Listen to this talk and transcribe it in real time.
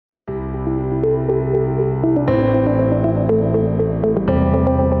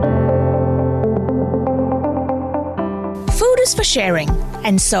allows for sharing,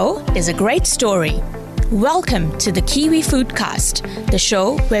 and so is a great story. Welcome to the Kiwi Foodcast, the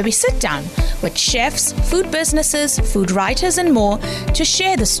show where we sit down with chefs, food businesses, food writers, and more to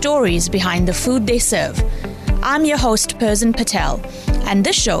share the stories behind the food they serve. I'm your host, Perzan Patel, and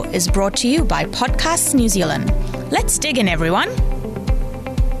this show is brought to you by Podcasts New Zealand. Let's dig in, everyone.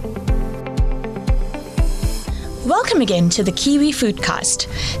 Welcome again to the Kiwi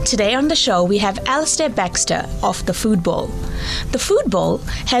Foodcast. Today on the show we have Alistair Baxter of The Food Bowl. The Food Bowl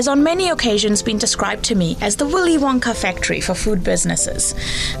has on many occasions been described to me as the Willy Wonka factory for food businesses.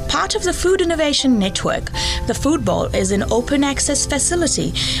 Part of the Food Innovation Network, the Food Bowl is an open access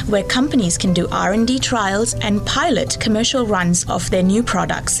facility where companies can do R&D trials and pilot commercial runs of their new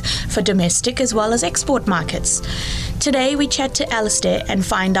products for domestic as well as export markets. Today we chat to Alistair and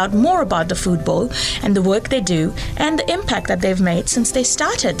find out more about the Food Bowl and the work they do and the impact that they've made since they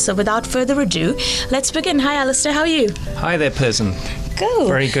started. So without further ado, let's begin. Hi Alistair, how are you? Hi there, Perzan. Good.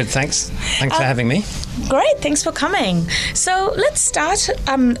 Very good, thanks. Thanks for having me. Great, thanks for coming. So let's start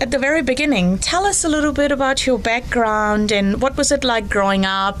at the very beginning. Tell us a little bit about your background and what was it like growing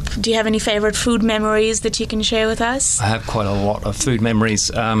up? Do you have any favorite food memories that you can share with us? I have quite a lot of food memories.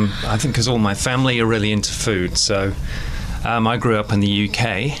 I think because all my family are really into food. So I grew up in the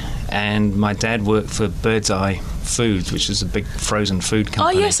UK and my dad worked for Birdseye Foods, which is a big frozen food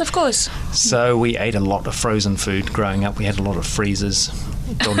company. Oh, yes, of course. So we ate a lot of frozen food growing up. We had a lot of freezers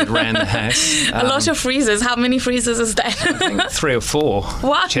dotted around the house. A lot of freezers. How many freezers is that? I think 3 or 4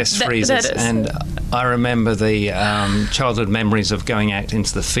 chest freezers. And I remember the childhood memories of going out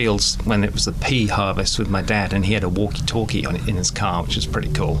into the fields when it was the pea harvest with my dad, and he had a walkie-talkie in his car, which was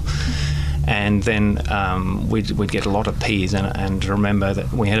pretty cool. And then we'd get a lot of peas, and remember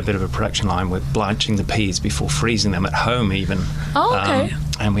that we had a bit of a production line with blanching the peas before freezing them at home even. Oh, okay.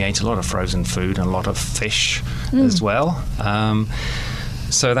 And we ate a lot of frozen food and a lot of fish as well.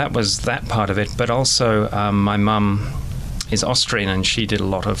 So that was that part of it. But also my mum is Austrian and she did a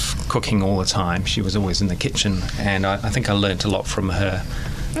lot of cooking all the time. She was always in the kitchen, and I think I learnt a lot from her.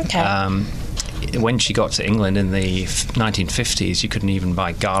 Okay. When she got to England in the 1950s, you couldn't even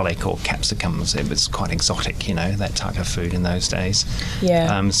buy garlic or capsicums. It was quite exotic, that type of food in those days.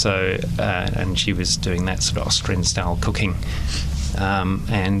 Yeah. And she was doing that sort of Austrian-style cooking.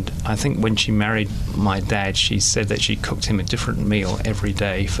 And I think when she married my dad, she said that she cooked him a different meal every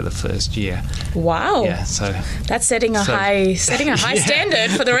day for the first year. Wow. Yeah, so that's setting a high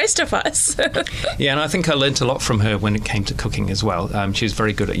standard for the rest of us. Yeah, and I think I learnt a lot from her when it came to cooking as well. She was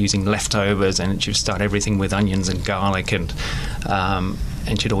very good at using leftovers, and she would start everything with onions and garlic, and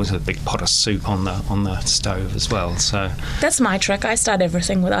she'd always have a big pot of soup on the stove as well. So that's my trick. I start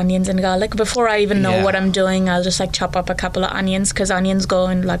everything with onions and garlic before I even know what I'm doing. I'll just chop up a couple of onions, because onions go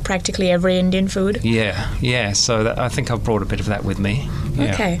in practically every Indian food. Yeah. So I think I've brought a bit of that with me.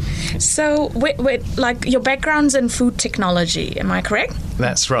 Yeah. Okay. So your background's in food technology, am I correct?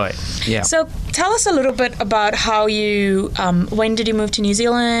 That's right. Yeah. So tell us a little bit about how you when did you move to New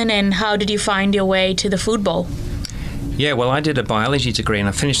Zealand, and how did you find your way to the Food Bowl? Yeah, well, I did a biology degree and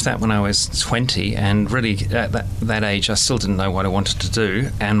I finished that when I was 20, and really at that age I still didn't know what I wanted to do,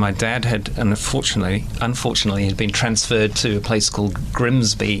 and my dad had unfortunately had been transferred to a place called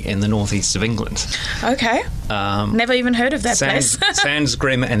Grimsby in the northeast of England. Okay. Never even heard of that place. Sounds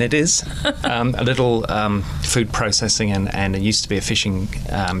grim, and it is. A little food processing, and it used to be a fishing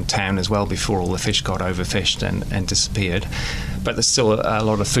town as well before all the fish got overfished and disappeared. But there's still a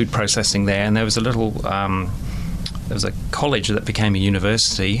lot of food processing there, and there was a little... There was a college that became a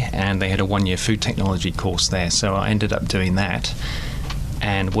university, and they had a 1-year food technology course there. So I ended up doing that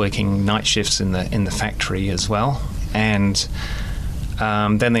and working night shifts in the factory as well. And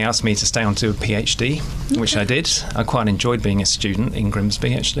then they asked me to stay on to a PhD, which I did. I quite enjoyed being a student in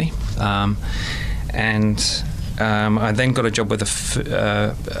Grimsby, actually. I then got a job with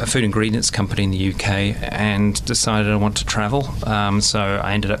a food ingredients company in the UK and decided I want to travel. So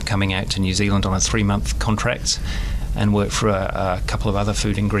I ended up coming out to New Zealand on a 3-month contract and worked for a couple of other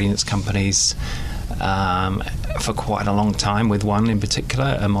food ingredients companies for quite a long time, with one in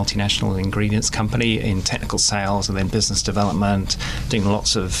particular, a multinational ingredients company, in technical sales and then business development, doing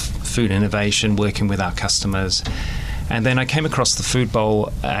lots of food innovation, working with our customers. And then I came across the Food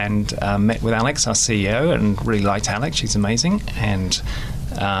Bowl and met with Alex, our CEO, and really liked Alex. She's amazing. And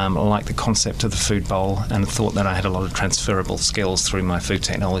I liked the concept of the Food Bowl and thought that I had a lot of transferable skills through my food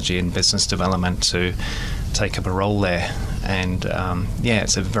technology and business development to take up a role there. And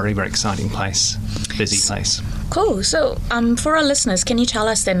it's a very, very exciting place, busy place. Cool. So for our listeners, can you tell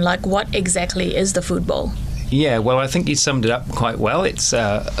us then, what exactly is the Food Bowl? Yeah, well, I think you summed it up quite well. It's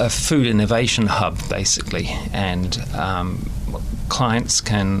a food innovation hub, basically, and clients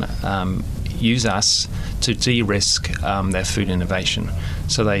can use us to de-risk their food innovation.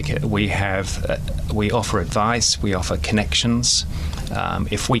 So we offer advice, we offer connections.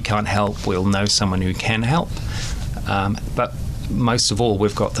 If we can't help, we'll know someone who can help. But most of all,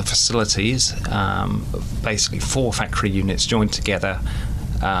 we've got the facilities, basically 4 factory units joined together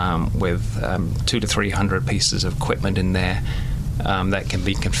with 200 to 300 pieces of equipment in there that can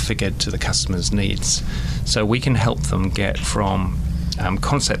be configured to the customer's needs. So we can help them get from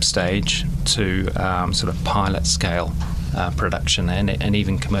concept stage to sort of pilot scale production and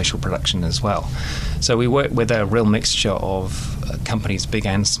even commercial production as well. So we work with a real mixture of companies big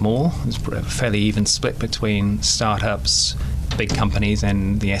and small. It's a fairly even split between startups, big companies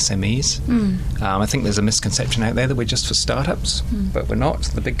and the SMEs. I think there's a misconception out there that we're just for startups, but we're not.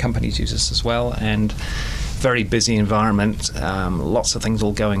 The big companies use us as well, and very busy environment, lots of things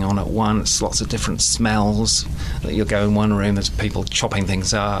all going on at once, lots of different smells. You'll go in one room, there's people chopping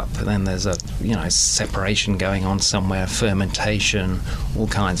things up, and then there's a separation going on somewhere, fermentation, all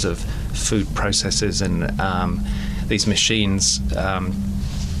kinds of food processes, and these machines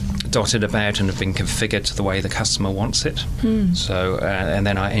dotted about and have been configured to the way the customer wants it. So, and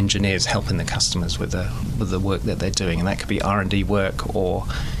then our engineers helping the customers with the work that they're doing, and that could be R&D work or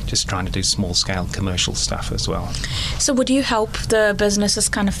just trying to do small-scale commercial stuff as well. So would you help the businesses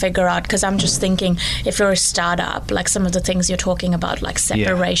kind of figure out, because I'm just thinking if you're a startup, like some of the things you're talking about, like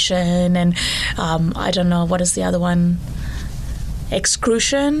separation and I don't know, what is the other one?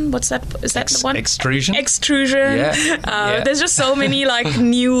 Extrusion? What's that? Is that the one? Extrusion. Extrusion. There's just so many like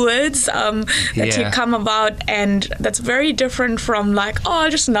new words that come about, and that's very different from like, I'll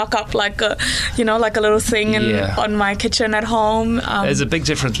just knock up like a, like a little thing on my kitchen at home. There's a big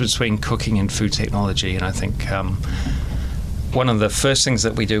difference between cooking and food technology, and I think one of the first things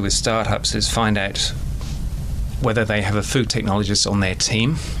that we do with startups is find out whether they have a food technologist on their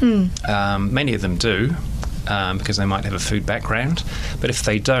team. Many of them do. Because they might have a food background, but if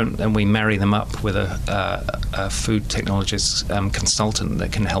they don't, then we marry them up with a food technologist consultant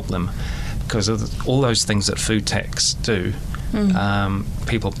that can help them, because of all those things that food techs do.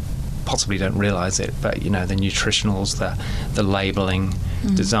 People possibly don't realise it, but the nutritionals, the labelling,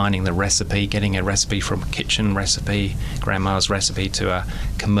 designing the recipe, getting a recipe from a kitchen recipe, grandma's recipe, to a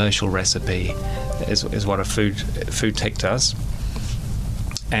commercial recipe is what a food tech does.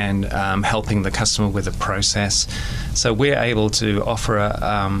 And helping the customer with the process. So we're able to offer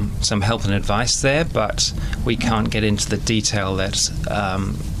some help and advice there, but we can't get into the detail that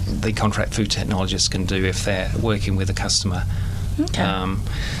the contract food technologists can do if they're working with a customer. Okay.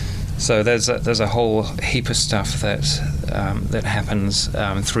 So there's a whole heap of stuff that happens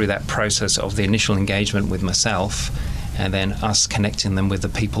through that process of the initial engagement with myself, and then us connecting them with the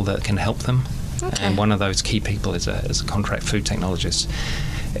people that can help them. Okay. And one of those key people is a contract food technologist.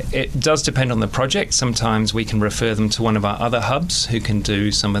 It does depend on the project. Sometimes we can refer them to one of our other hubs who can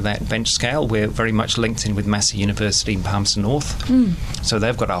do some of that bench scale. We're very much linked in with Massey University in Palmerston North. So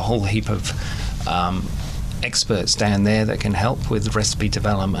they've got a whole heap of experts down there that can help with recipe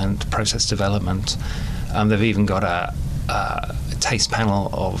development, process development. They've even got a taste panel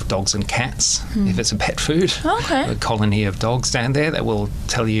of dogs and cats, if it's a pet food. Okay. A colony of dogs down there that will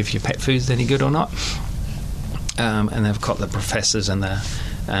tell you if your pet food's any good or not. And they've got the professors and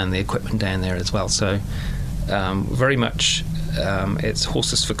the equipment down there as well. So very much it's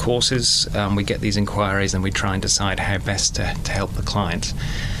horses for courses. We get these inquiries and we try and decide how best to help the client.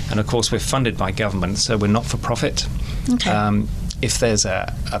 And of course we're funded by government, so we're not for profit. Okay. If there's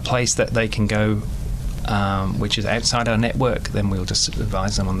a place that they can go which is outside our network, then we'll just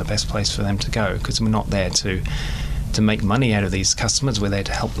advise them on the best place for them to go, because we're not there to make money out of these customers. We're there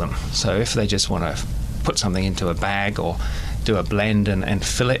to help them. So if they just want to put something into a bag or do a blend and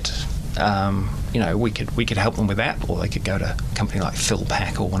fill it, we could help them with that, or they could go to a company like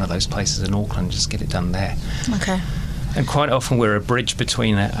Philpack or one of those places in Auckland and just get it done there. Okay. And quite often we're a bridge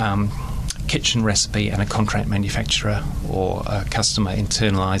between a kitchen recipe and a contract manufacturer or a customer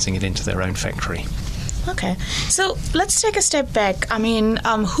internalising it into their own factory. Okay, so let's take a step back. I mean,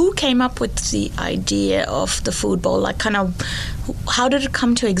 who came up with the idea of the food bowl? Like, kind of, how did it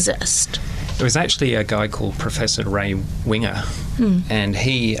come to exist? It was actually a guy called Professor Ray Winger, and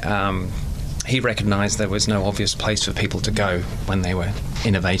he recognised there was no obvious place for people to go when they were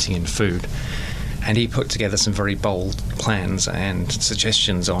innovating in food. And he put together some very bold plans and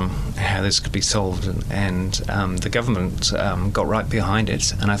suggestions on how this could be solved, and the government got right behind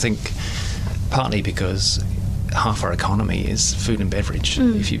it. And I think partly because half our economy is food and beverage.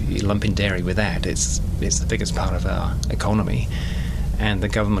 If you lump in dairy with that, it's the biggest part of our economy. and the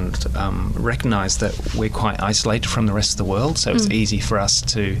government recognised that we're quite isolated from the rest of the world, so it's easy for us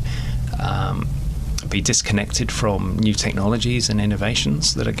to be disconnected from new technologies and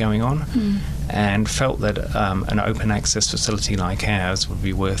innovations that are going on, and felt that an open access facility like ours would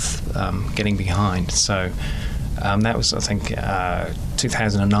be worth getting behind. So that was, I think,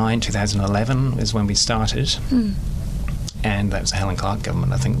 2009, 2011 is when we started. And that was the Helen Clark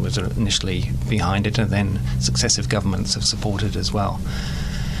government, I think, was initially behind it, and then successive governments have supported as well.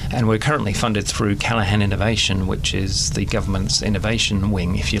 And we're currently funded through Callaghan Innovation, which is the government's innovation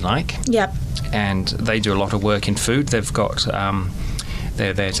wing, if you like. Yep. And they do a lot of work in food. They've got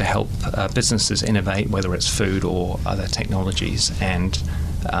they're there to help businesses innovate, whether it's food or other technologies. And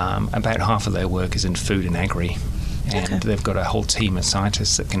about half of their work is in food and agri. And they've got a whole team of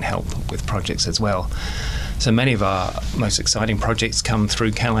scientists that can help with projects as well. So many of our most exciting projects come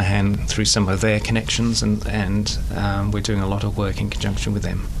through Callaghan, through some of their connections, and we're doing a lot of work in conjunction with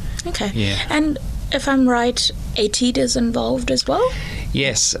them. Okay. Yeah. And if I'm right, ATEED is involved as well?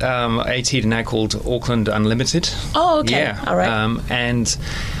 Yes. ATEED are now called Auckland Unlimited. Oh, okay. Yeah. All right. And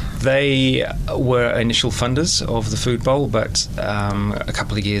they were initial funders of the Food Bowl, but a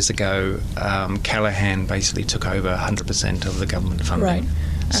couple of years ago, Callaghan basically took over 100% of the government funding. Right.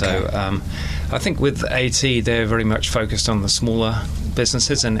 So I think with AT, they're very much focused on the smaller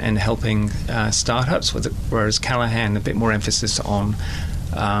businesses and helping startups, whereas Callaghan, a bit more emphasis on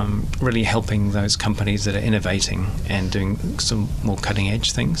really helping those companies that are innovating and doing some more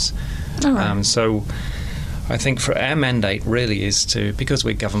cutting-edge things. All right. So I think for our mandate really is to, because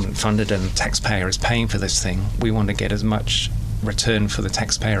we're government funded and the taxpayer is paying for this thing, we want to get as much return for the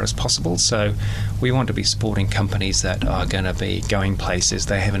taxpayer as possible. So we want to be supporting companies that are going to be going places.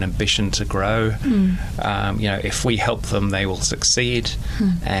 They have an ambition to grow. If we help them, they will succeed.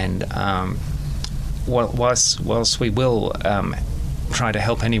 And whilst we will try to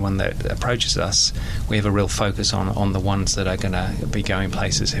help anyone that approaches us, we have a real focus on the ones that are going to be going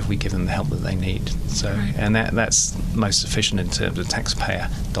places if we give them the help that they need. So, and that's most efficient in terms of taxpayer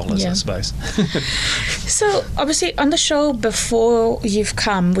dollars, I suppose. So obviously on the show before you've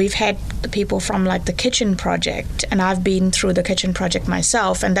come, we've had the people from like the Kitchen Project, and I've been through the Kitchen Project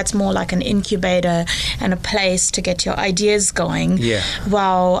myself, and that's more like an incubator and a place to get your ideas going. Yeah.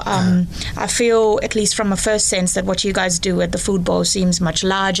 Well, I feel, at least from a first sense, that what you guys do at the Food Bowl seems much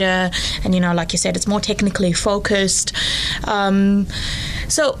larger, and like you said, it's more technically focused.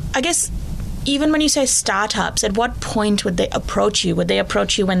 So I guess, even when you say startups, at what point would they approach you? Would they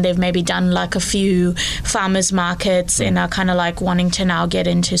approach you when they've maybe done like a few farmers markets and are kind of like wanting to now get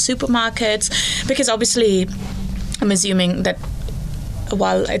into supermarkets? Because obviously, I'm assuming that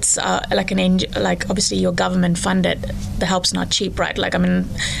while it's like obviously you're government funded, the help's not cheap, right? Like, I mean,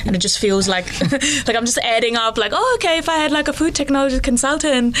 and it just feels like like I'm just adding up, like, oh, okay, if I had like a food technology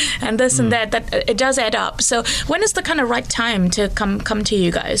consultant and this and that it does add up. So when is the kind of right time to come to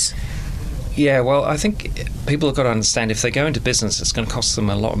you guys? Yeah, well, I think people have got to understand, if they go into business, it's going to cost them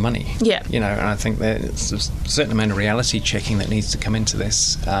a lot of money. Yeah. And I think there's a certain amount of reality checking that needs to come into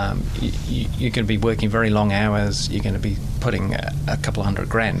this. You're going to be working very long hours. You're going to be putting a couple of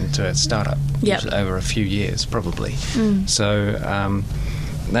 $100,000 into a startup over a few years, probably. So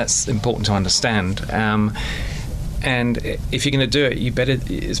that's important to understand. And if you're going to do it,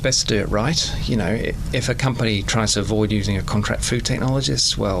 it's best to do it right. If a company tries to avoid using a contract food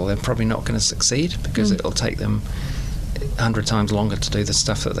technologist, well, they're probably not going to succeed, because it'll take them 100 times longer to do the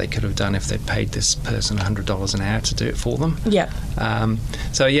stuff that they could have done if they'd paid this person $100 an hour to do it for them. Yeah.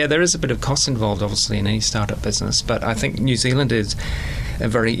 So there is a bit of cost involved, obviously, in any startup business, but I think New Zealand is a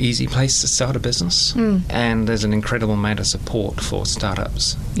very easy place to start a business, and there's an incredible amount of support for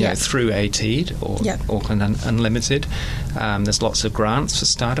startups through ATEED or Auckland Unlimited. There's lots of grants for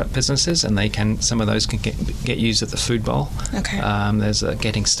startup businesses, and some of those can get used at the Food Bowl. Okay. There's a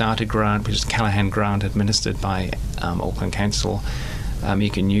Getting Started grant, which is a Callaghan grant administered by Auckland Council. You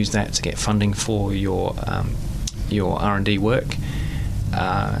can use that to get funding for your R&D work.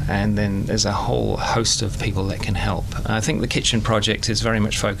 And then there's a whole host of people that can help. I think the Kitchen Project is very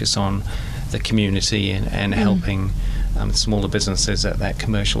much focused on the community and helping smaller businesses at that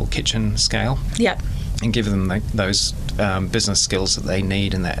commercial kitchen scale. Yeah. And give them those business skills that they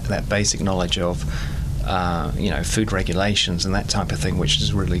need, and that basic knowledge of food regulations and that type of thing, which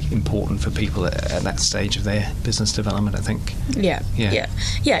is really important for people at that stage of their business development, I think. Yeah.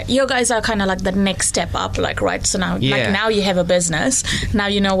 You guys are kind of like the next step up, like, right? So now, now you have a business. Now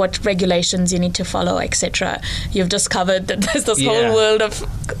you know what regulations you need to follow, etc. You've discovered that there's this whole world of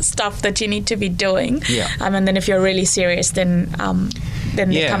stuff that you need to be doing. Yeah. And then if you're really serious, then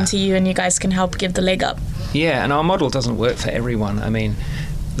they come to you, and you guys can help give the leg up. Yeah, and our model doesn't work for everyone. I mean,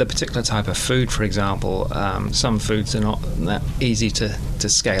 the particular type of food, for example, some foods are not that easy to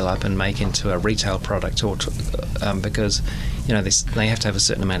scale up and make into a retail product, or because they have to have a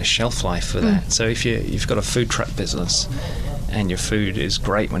certain amount of shelf life for that. So if you've got a food truck business and your food is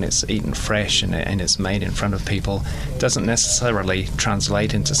great when it's eaten fresh and it's made in front of people, it doesn't necessarily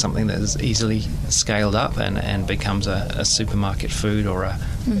translate into something that is easily scaled up and becomes a supermarket food or a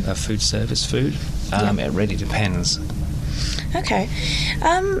food service food. It really depends. Okay.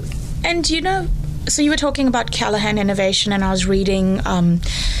 And so you were talking about Callaghan Innovation, and I was reading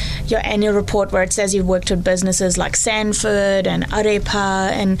your annual report where it says you've worked with businesses like Sanford and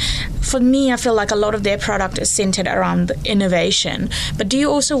Arepa, and for me I feel like a lot of their product is centered around the innovation. But do you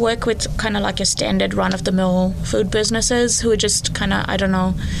also work with kind of like your standard run-of-the-mill food businesses who are just kind of, I don't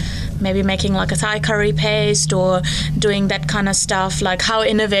know, maybe making like a Thai curry paste or doing that kind of stuff? Like, how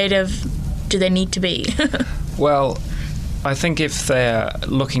innovative do they need to be? Well, I think if they're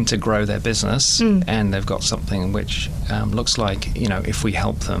looking to grow their business and they've got something which looks like, if we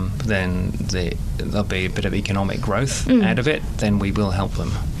help them, then there'll be a bit of economic growth out of it, then we will help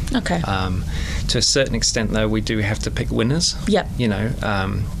them. Okay. To a certain extent, though, we do have to pick winners. Yep.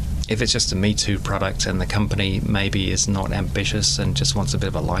 If it's just a Me Too product and the company maybe is not ambitious and just wants a bit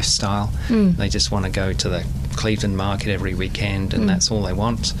of a lifestyle, they just want to go to the Cleveland market every weekend and that's all they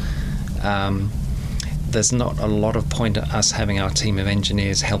want. There's not a lot of point at us having our team of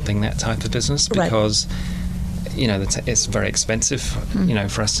engineers helping that type of business because, it's very expensive,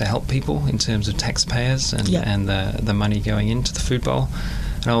 for us to help people in terms of taxpayers and the money going into the food bowl.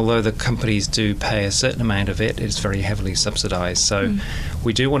 And although the companies do pay a certain amount of it, it's very heavily subsidised. So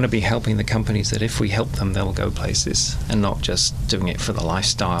we do want to be helping the companies that if we help them, they'll go places and not just doing it for the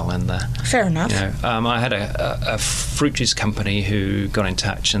lifestyle and the... Fair enough. I had a fruit juice company who got in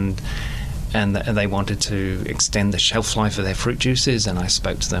touch and they wanted to extend the shelf life of their fruit juices, and I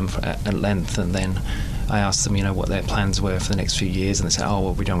spoke to them at length, and then I asked them, what their plans were for the next few years, and they said,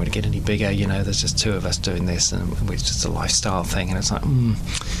 we don't want to get any bigger, there's just two of us doing this, and it's just a lifestyle thing, and it's like,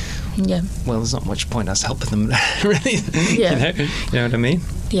 yeah. Well, there's not much point us helping them, really. Yeah. You know what I mean?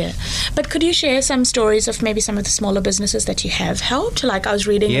 Yeah. But could you share some stories of maybe some of the smaller businesses that you have helped? Like I was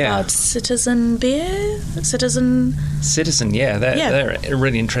reading about Citizen Beer? Citizen, yeah. They're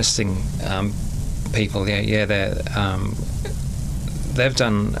really interesting people. Yeah, they've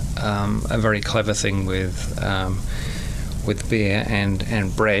done a very clever thing with beer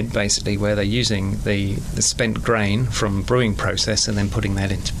and bread, basically, where they're using the spent grain from brewing process and then putting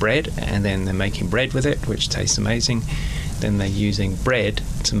that into bread, and then they're making bread with it, which tastes amazing. Then they're using bread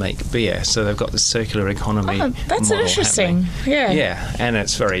to make beer, so they've got the circular economy. Oh, that's interesting. Happening. Yeah, and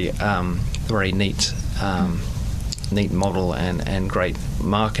it's very very neat model and great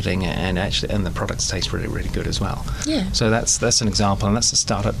marketing, and the products taste really, really good as well. Yeah. So that's an example, and that's a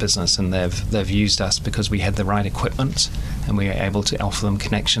startup business, and they've used us because we had the right equipment, and we were able to offer them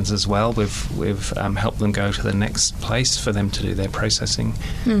connections as well. We've helped them go to the next place for them to do their processing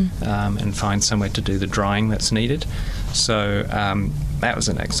and find somewhere to do the drying that's needed. So that was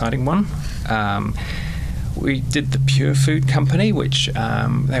an exciting one. We did the Pure Food Company, which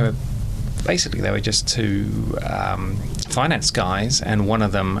they were just two finance guys, and one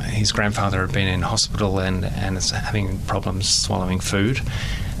of them, his grandfather had been in hospital and is having problems swallowing food,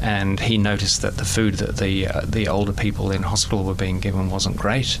 and he noticed that the food that the older people in hospital were being given wasn't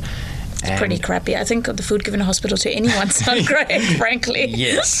great. It's pretty crappy. I think the food given in hospital to anyone sounds great, frankly.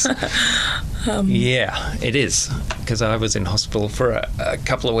 Yes. Yeah, it is. Because I was in hospital for a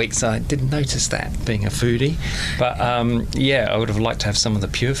couple of weeks. I didn't notice that, being a foodie. But, I would have liked to have some of the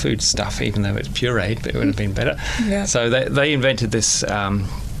Pure Food stuff, even though it's pureed, but it would have been better. Yeah. So they invented this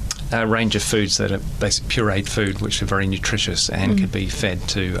range of foods that are basic pureed food, which are very nutritious and could be fed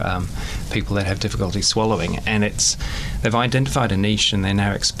to people that have difficulty swallowing. And they've identified a niche, and they're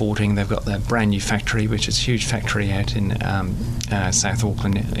now exporting. They've got their brand new factory, which is a huge factory out in South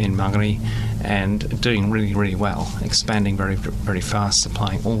Auckland in Mangere, and doing really, really well, expanding very, very fast,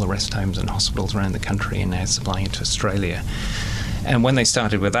 supplying all the rest homes and hospitals around the country, and now supplying it to Australia. And when they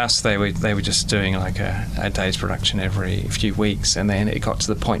started with us, they were just doing like a day's production every few weeks, and then it got to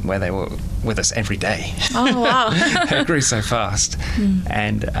the point where they were with us every day. Oh, wow. It grew so fast.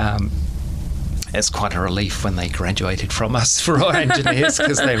 And it's quite a relief when they graduated from us for our engineers,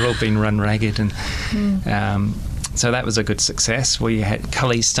 because they've all been run ragged. And so that was a good success. We had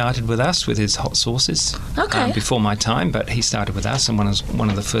Cully started with us with his hot sauces before my time, but he started with us and was one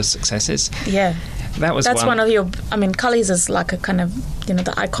of the first successes. Yeah. That's one of your, Cully's is like a kind of, the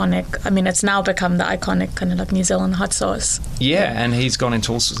iconic, it's now become the iconic kind of like New Zealand hot sauce. Yeah, and he's gone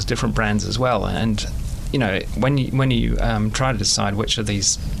into all sorts of different brands as well. And when you try to decide which of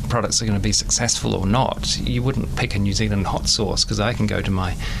these products are going to be successful or not, you wouldn't pick a New Zealand hot sauce, because I can go to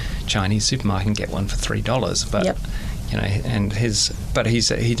my Chinese supermarket and get one for $3. But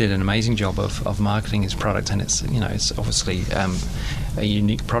he did an amazing job of marketing his product, and it's obviously a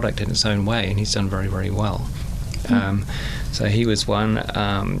unique product in its own way, and he's done very, very well. So he was one.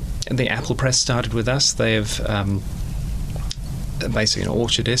 The Apple Press started with us. They have basically an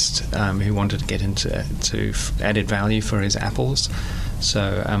orchardist who wanted to get into added value for his apples.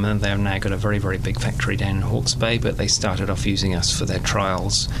 So and they've now got a very, very big factory down in Hawke's Bay, but they started off using us for their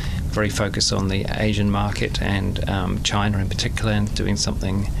trials, very focused on the Asian market and China in particular, and doing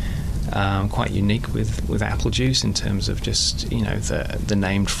something quite unique with apple juice in terms of just the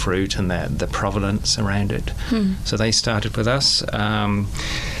named fruit and the provenance around it. So they started with us.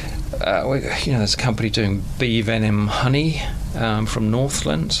 There's a company doing bee venom honey from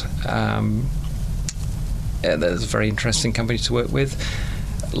Northland. There's a very interesting company to work with.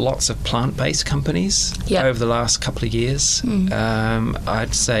 Lots of plant-based companies over the last couple of years.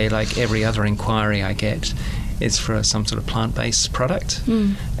 I'd say like every other inquiry I get is for some sort of plant-based product,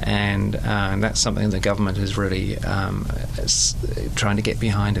 and that's something the government is really trying to get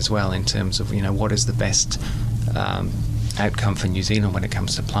behind as well, in terms of what is the best outcome for New Zealand when it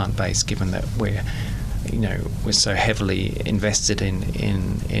comes to plant-based, given that we're so heavily invested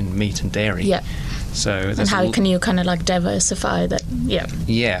in meat and dairy. So and how can you kind of like diversify that?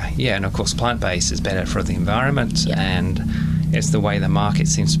 And of course plant-based is better for the environment, and it's the way the market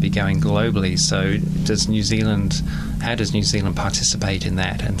seems to be going globally. So how does New Zealand participate in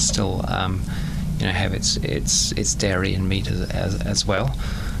that and still have its dairy and meat as well?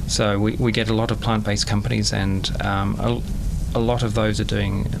 So we get a lot of plant-based companies, and a lot of those are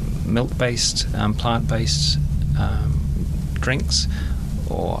doing milk-based, plant-based drinks,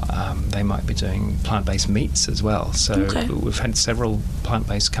 or they might be doing plant-based meats as well. So we've had several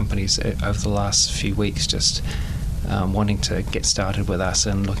plant-based companies over the last few weeks just wanting to get started with us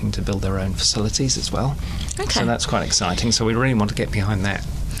and looking to build their own facilities as well. So that's quite exciting. So we really want to get behind that.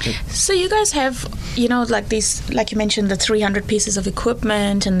 So you guys have, like these, like you mentioned, the 300 pieces of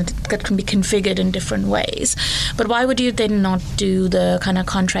equipment, and that can be configured in different ways. But why would you then not do the kind of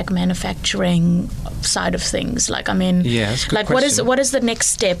contract manufacturing side of things? Like, I mean, that's a good like question. what is the next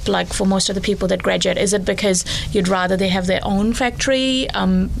step like for most of the people that graduate? Is it because you'd rather they have their own factory?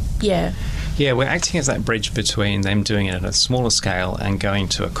 Yeah, we're acting as that bridge between them doing it at a smaller scale and going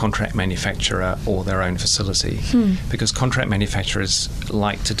to a contract manufacturer or their own facility. Because contract manufacturers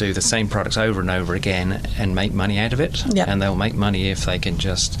like to do the same products over and over again and make money out of it. And they'll make money if they can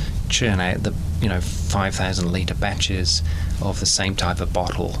just churn out the 5,000 litre batches of the same type of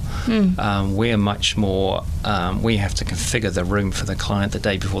bottle. We're much more, we have to configure the room for the client the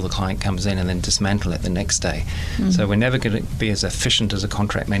day before the client comes in and then dismantle it the next day. So we're never going to be as efficient as a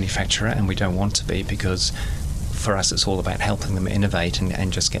contract manufacturer, and we don't want to be, because for us it's all about helping them innovate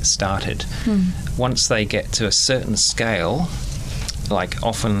and just get started. Once they get to a certain scale, like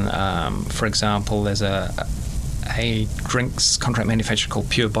often, for example, there's a drinks contract manufacturer called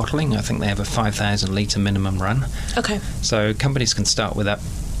Pure Bottling. I think they have a 5,000 litre minimum run. So companies can start with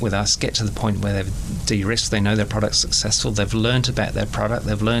us, get to the point where they've de-risked, they know their product's successful, they've learned about their product,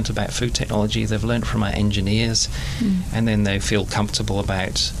 they've learned about food technology, they've learned from our engineers, and then they feel comfortable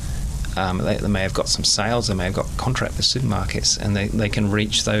about they may have got some sales, they may have got contract with supermarkets, and they can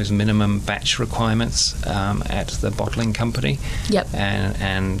reach those minimum batch requirements at the bottling company.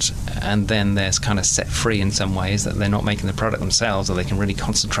 And then they're kind of set free in some ways, that they're not making the product themselves, or they can really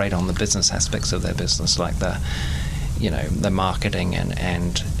concentrate on the business aspects of their business, like the marketing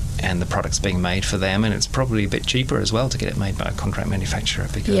and the products being made for them. And it's probably a bit cheaper as well to get it made by a contract manufacturer,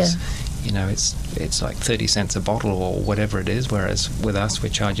 because it's like 30 cents a bottle or whatever it is, whereas with us we're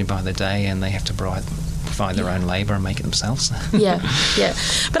charging by the day, and they have to provide their own labour and make it themselves.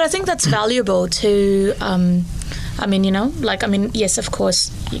 But I think that's valuable to yes, of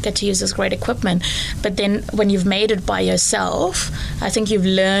course you get to use this great equipment, but then when you've made it by yourself, I think you've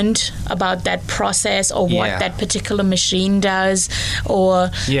learned about that process, or what that particular machine does, or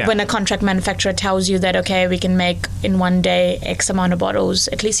when a contract manufacturer tells you that, okay, we can make in one day X amount of bottles,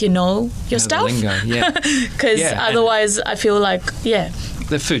 at least you know your stuff. Because otherwise I feel like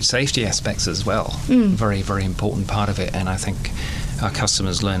the food safety aspects as well, very, very important part of it, and I think our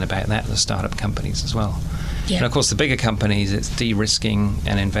customers learn about that, the startup companies as well. And of course the bigger companies, it's de-risking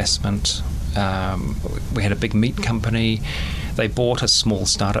and investment. We had a big meat company. They bought a small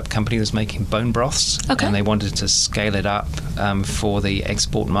startup company that was making bone broths, and they wanted to scale it up for the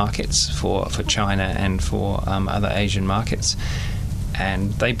export markets, for China and for other Asian markets.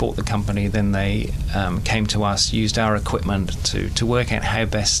 and they bought the company. Then they came to us, used our equipment to work out how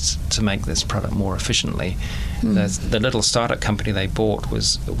best to make this product more efficiently. The little startup company they bought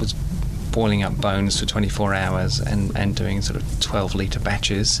was boiling up bones for 24 hours and doing sort of 12-litre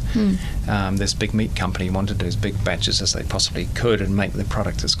batches. This big meat company wanted to do as big batches as they possibly could and make the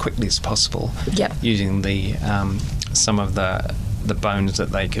product as quickly as possible, using the some of the bones that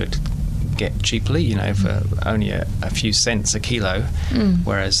they could get cheaply, for only a few cents a kilo,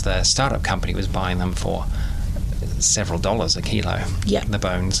 whereas the startup company was buying them for several dollars a kilo, the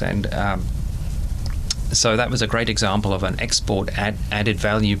bones. And so that was a great example of an export added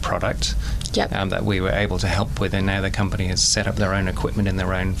value product that we were able to help with. And now the company has set up their own equipment in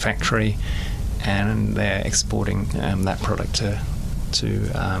their own factory, and they're exporting that product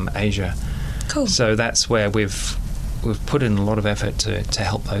to Asia. Cool. So that's where we've put in a lot of effort to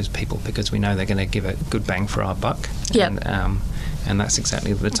help those people, because we know they're going to give a good bang for our buck. And that's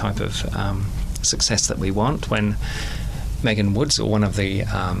exactly the type of success that we want. When Megan Woods or one of the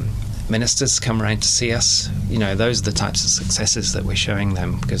ministers come around to see us, those are the types of successes that we're showing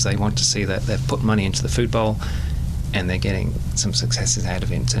them, because they want to see that they've put money into the food bowl and they're getting some successes out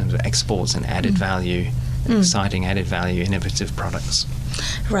of it in terms of exports and added value, exciting added value, innovative products.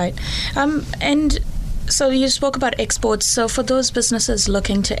 Right. And so you spoke about exports. So for those businesses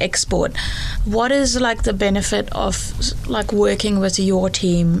looking to export, what is the benefit of working with your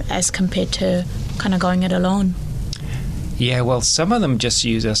team as compared to kind of going it alone? Yeah, well, some of them just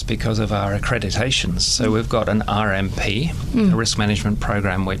use us because of our accreditations. So we've got an RMP, a risk management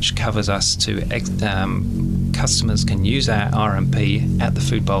program, which covers us to customers can use our RMP at the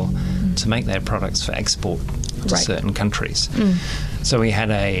food bowl to make their products for export to certain countries. So we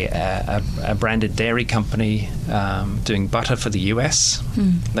had a branded dairy company doing butter for the US.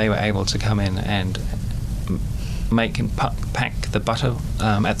 They were able to come in and make and pack the butter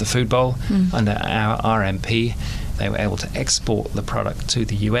at the food bowl under our RMP. They were able to export the product to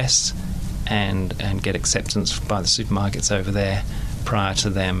the US and get acceptance by the supermarkets over there prior to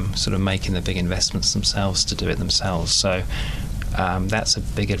them sort of making the big investments themselves to do it themselves. So that's a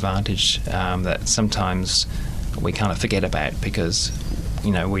big advantage that sometimes we kind of forget about, because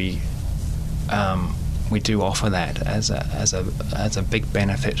we do offer that as a big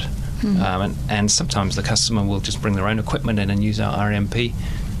benefit, and sometimes the customer will just bring their own equipment in and use our RMP.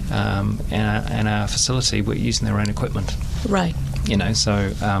 And our facility, we're using their own equipment. Right. So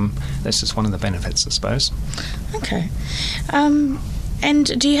that's just one of the benefits, I suppose. Okay.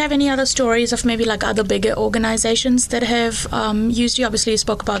 And do you have any other stories of maybe other bigger organizations that have used you? Obviously, you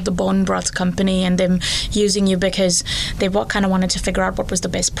spoke about the bone broth company and them using you because they kind of wanted to figure out what was the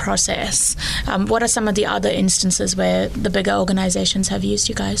best process. What are some of the other instances where the bigger organizations have used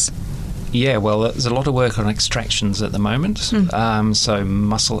you guys? Yeah, well, there's a lot of work on extractions at the moment. So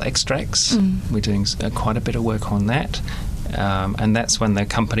muscle extracts, we're doing quite a bit of work on that. And that's when the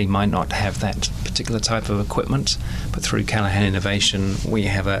company might not have that particular type of equipment. But through Callaghan Innovation, we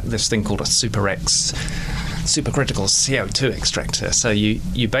have this thing called a SuperX, supercritical CO2 extractor. So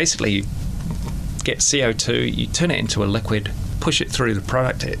you basically get CO2, you turn it into a liquid, push it through the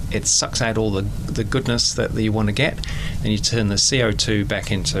product, it sucks out all the goodness that you want to get, and you turn the CO2 back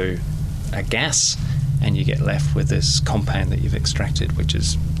into a gas, and you get left with this compound that you've extracted, which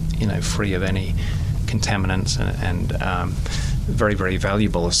is free of any contaminants and very, very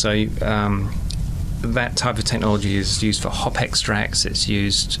valuable. So that type of technology is used for hop extracts. It's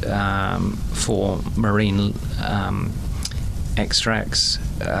used for marine extracts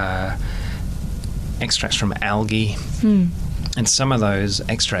from algae. And some of those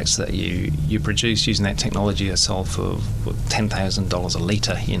extracts that you produce using that technology are sold for $10,000 a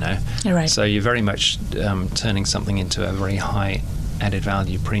litre, Right. So you're very much turning something into a very high added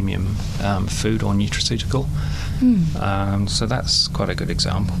value premium food or nutraceutical. So that's quite a good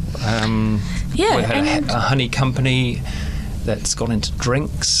example. We had a honey company that's gone into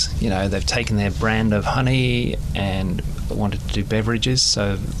drinks. They've taken their brand of honey and wanted to do beverages,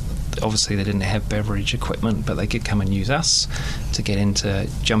 so obviously they didn't have beverage equipment, but they could come and use us to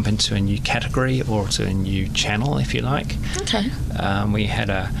jump into a new category or to a new channel, if you like. Okay. We had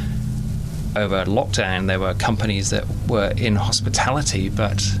over lockdown, there were companies that were in hospitality,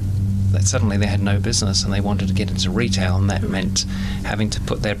 but that suddenly they had no business and they wanted to get into retail, and that meant having to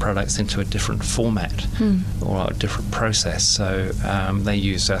put their products into a different format or a different process. So they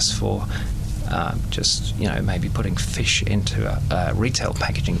used us for just maybe putting fish into a retail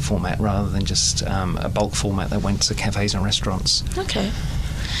packaging format rather than just a bulk format that went to cafes and restaurants. Okay.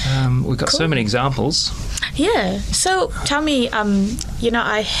 We've got so many examples. Yeah. So tell me,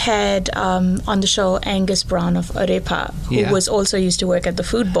 I had on the show Angus Brown of Arepa, who was also used to work at the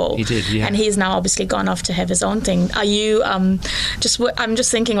Food Bowl. He did, yeah. And he's now obviously gone off to have his own thing. Are you I'm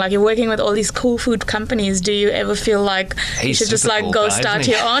just thinking, like, you're working with all these cool food companies. Do you ever feel like you should just like go start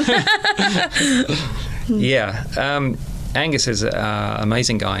your own? Yeah. Angus is an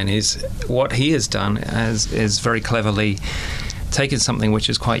amazing guy, and what he has done is very cleverly taken something which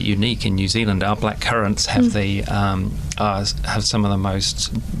is quite unique in New Zealand. Our black currants have have some of the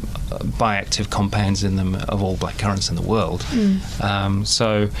most bioactive compounds in them of all black currants in the world.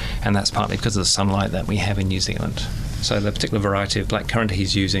 And that's partly because of the sunlight that we have in New Zealand. So the particular variety of blackcurrant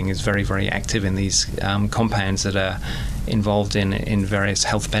he's using is very, very active in these compounds that are involved in various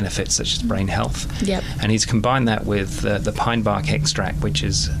health benefits, such as brain health. Yep. And he's combined that with the pine bark extract, which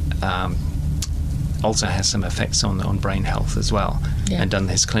is also has some effects on brain health as well, and done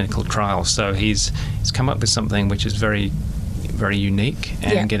his clinical trials. So he's come up with something which is very, very unique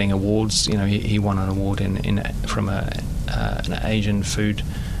and getting awards. You know, he won an award from an Asian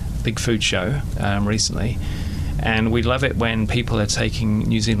big food show recently. And we love it when people are taking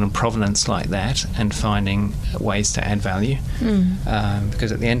New Zealand provenance like that and finding ways to add value.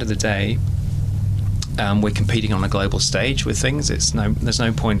 Because at the end of the day, we're competing on a global stage with things. There's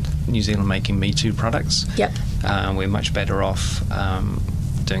no point New Zealand making Me Too products. Yep. We're much better off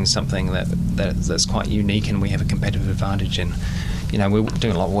doing something that's quite unique, and we have a competitive advantage in. You know, we're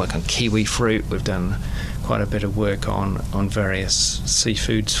doing a lot of work on kiwi fruit. We've done quite a bit of work on various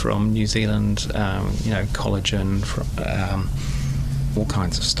seafoods from New Zealand, collagen, all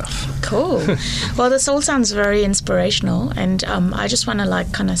kinds of stuff. Cool. Well, this all sounds very inspirational, and I just want to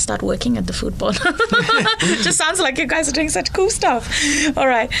kind of start working at the Food Bowl. It just sounds like you guys are doing such cool stuff. All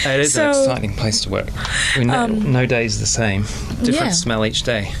right. It is an exciting place to work. No day is the same. Different smell each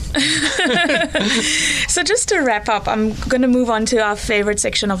day. So just to wrap up, I'm going to move on to our favorite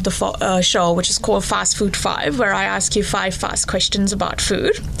section of the show, which is called Fast Food 5, where I ask you 5 fast questions about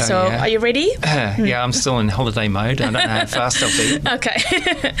food. Are you ready? Yeah, I'm still in holiday mode. I don't know how fast I'll be.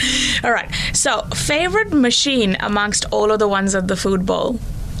 Okay. All right. So, favorite machine amongst all of the ones at the Food Bowl?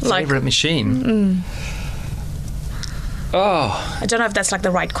 Favorite machine? Oh. I don't know if that's like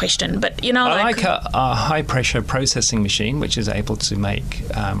the right question, but I like a high pressure processing machine, which is able to make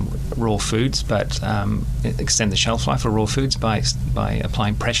raw foods, but extend the shelf life of raw foods by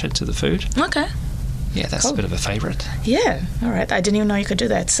applying pressure to the food. Okay. Yeah, that's a bit of a favourite. Yeah, all right. I didn't even know you could do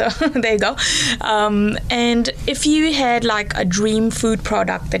that, so there you go. And if you had like a dream food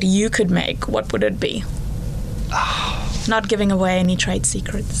product that you could make, what would it be? Not giving away any trade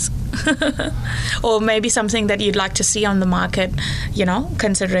secrets. Or maybe something that you'd like to see on the market,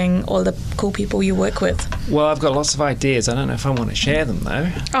 considering all the cool people you work with. Well, I've got lots of ideas. I don't know if I want to share them, though.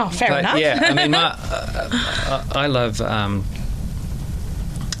 Oh, fair enough. Yeah, I mean, I love...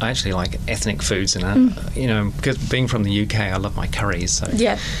 I actually like ethnic foods, and because being from the UK, I love my curries. So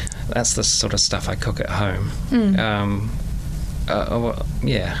that's the sort of stuff I cook at home.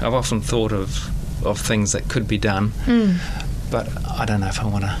 I've often thought of things that could be done, but I don't know if I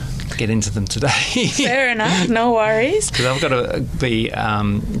want to get into them today. Fair enough, no worries. Because I've got to be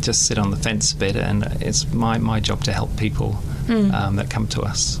just sit on the fence a bit, and it's my job to help people that come to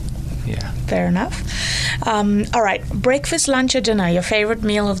us. Yeah. Fair enough. All right. Breakfast, lunch, or dinner, your favourite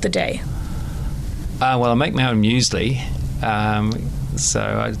meal of the day? Well, I make my own muesli. So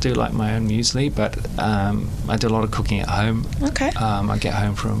I do like my own muesli, but I do a lot of cooking at home. Okay. I get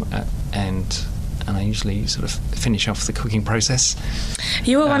home from and I usually sort of finish off the cooking process.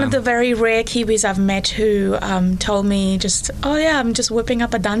 You were one of the very rare Kiwis I've met who told me I'm just whipping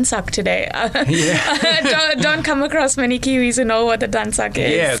up a dansak today. Don't come across many Kiwis who know what a dansak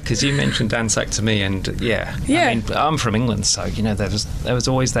is. Yeah, because you mentioned dansak to me, and I mean, I'm from England, so there was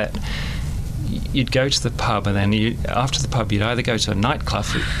always that. You'd go to the pub, and then after the pub, you'd either go to a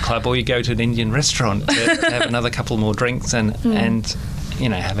nightclub or you go to an Indian restaurant to have another couple more drinks and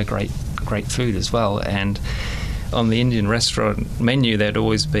have a great food as well. And on the Indian restaurant menu, there'd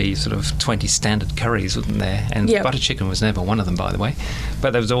always be sort of 20 standard curries, wasn't there? And butter chicken was never one of them, by the way.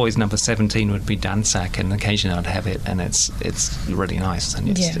 But there was always number 17 would be dansak, and occasionally I'd have it, and it's really nice. And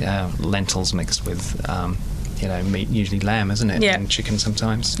it's lentils mixed with meat, usually lamb, isn't it? Yeah. And chicken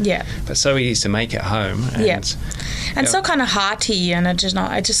sometimes. Yeah. But so easy to make at home. And so kind of hearty, and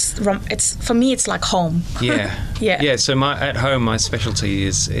it's for me, it's like home. Yeah. Yeah. So at home, my specialty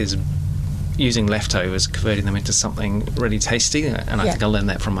is using leftovers, converting them into something really tasty, and I think I learned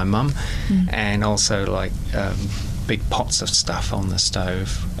that from my mum. And also like big pots of stuff on the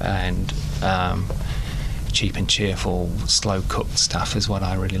stove, and cheap and cheerful, slow-cooked stuff is what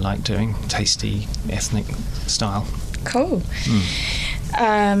I really like doing. Tasty, ethnic style. Cool.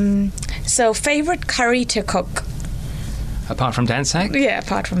 So, favourite curry to cook? Apart from Dansak? Yeah,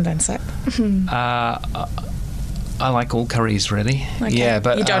 apart from Dansak. I like all curries, really. Okay. Yeah,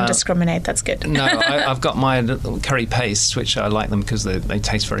 but you don't discriminate. That's good. No, I've got my curry pastes, which I like them because they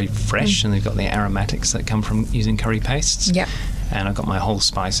taste very fresh, and they've got the aromatics that come from using curry pastes. Yeah. And I've got my whole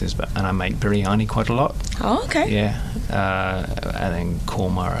spices, and I make biryani quite a lot. Oh, okay. Yeah, and then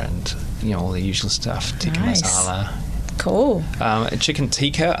korma and all the usual stuff, tikka masala. Cool. Chicken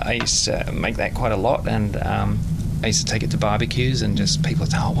tikka, I used to make that quite a lot, and I used to take it to barbecues, and just people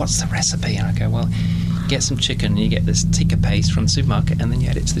would say, "Oh, what's the recipe?" And I go, "Well, get some chicken, and you get this tikka paste from the supermarket, and then you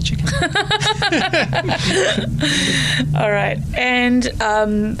add it to the chicken." All right. And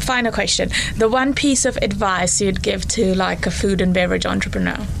final question. The one piece of advice you'd give to like a food and beverage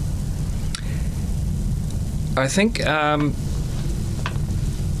entrepreneur? I think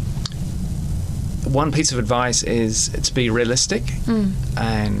one piece of advice is to be realistic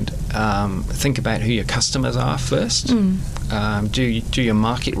and think about who your customers are first. Do your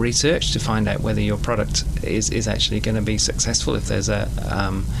market research to find out whether your product is actually going to be successful, if there's a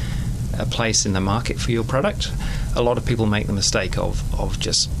place in the market for your product. A lot of people make the mistake of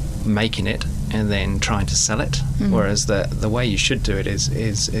just making it and then trying to sell it, whereas the way you should do it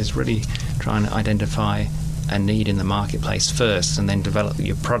is really trying to identify a need in the marketplace first and then develop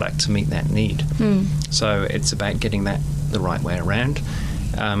your product to meet that need. So it's about getting that the right way around.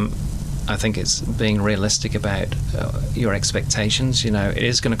 I think it's being realistic about your expectations. It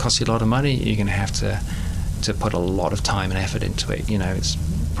is going to cost you a lot of money. You're going to have to put a lot of time and effort into it. It's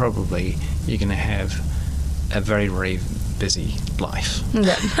probably you're going to have a very, very busy life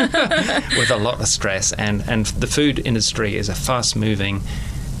with a lot of stress. And the food industry is a fast-moving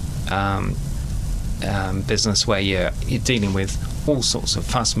business where you're dealing with all sorts of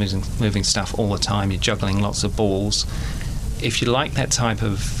fast-moving stuff all the time. You're juggling lots of balls. If you like that type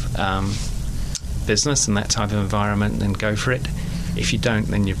of business and that type of environment, then go for it. If you don't,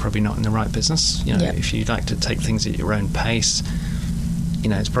 then you're probably not in the right business. If you like to take things at your own pace,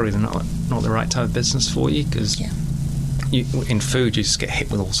 it's probably not the right type of business for you, because in food you just get hit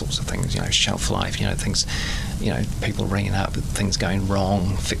with all sorts of things. Shelf life. Things. People ringing up with things going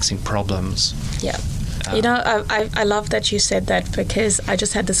wrong, fixing problems. Yeah. I love that you said that, because I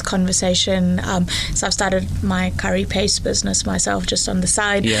just had this conversation. So I've started my curry paste business myself, just on the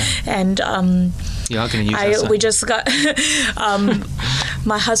side. Yeah. And you are going to use we just got.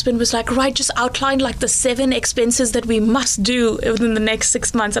 My husband was like, right, just outline like the 7 expenses that we must do within the next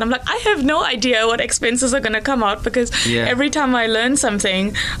 6 months. And I'm like, I have no idea what expenses are going to come out, because every time I learn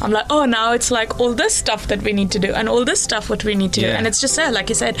something, I'm like, oh, now it's like all this stuff that we need to do and all this stuff what we need to do. And it's just like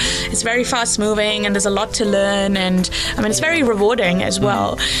you said, it's very fast moving and there's a lot to learn, and I mean it's very rewarding as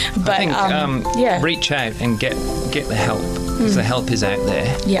well. But I think, reach out and get the help, because the help is out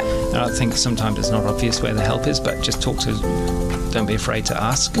there. And I think sometimes it's not obvious where the help is, but just don't be afraid to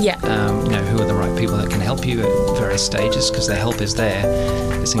ask. Who are the right people that can help you at various stages, because the help is there.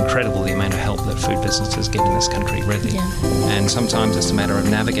 It's incredible the amount of help that food businesses get in this country, really. And sometimes it's a matter of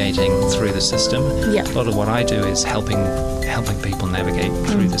navigating through the system. A lot of what I do is helping people navigate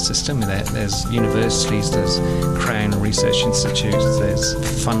through the system. There's universities, there's Crown Research Institutes,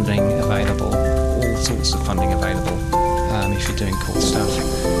 there's funding available, all sorts of funding available if you're doing cool stuff.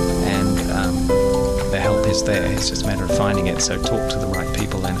 And the help is there. It's just a matter of finding it. So talk to the right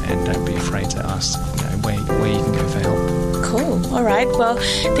people and don't be afraid to ask where you can go for help. Cool. All right. Well,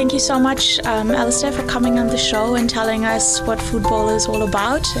 thank you so much, Alistair, for coming on the show and telling us what Foodball is all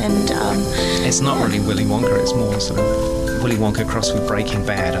about. And it's not really Willy Wonka. It's more sort of Willy Wonka crossed with Breaking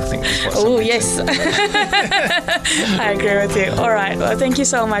Bad, I think is what. Oh, yes. I agree with you. All right. Well, thank you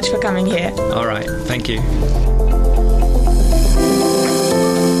so much for coming here. All right. Thank you.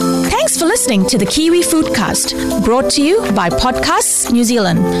 Thanks for listening to the Kiwi Foodcast, brought to you by Podcasts New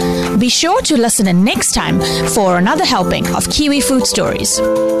Zealand. Be sure to listen in next time for another helping of Kiwi food stories.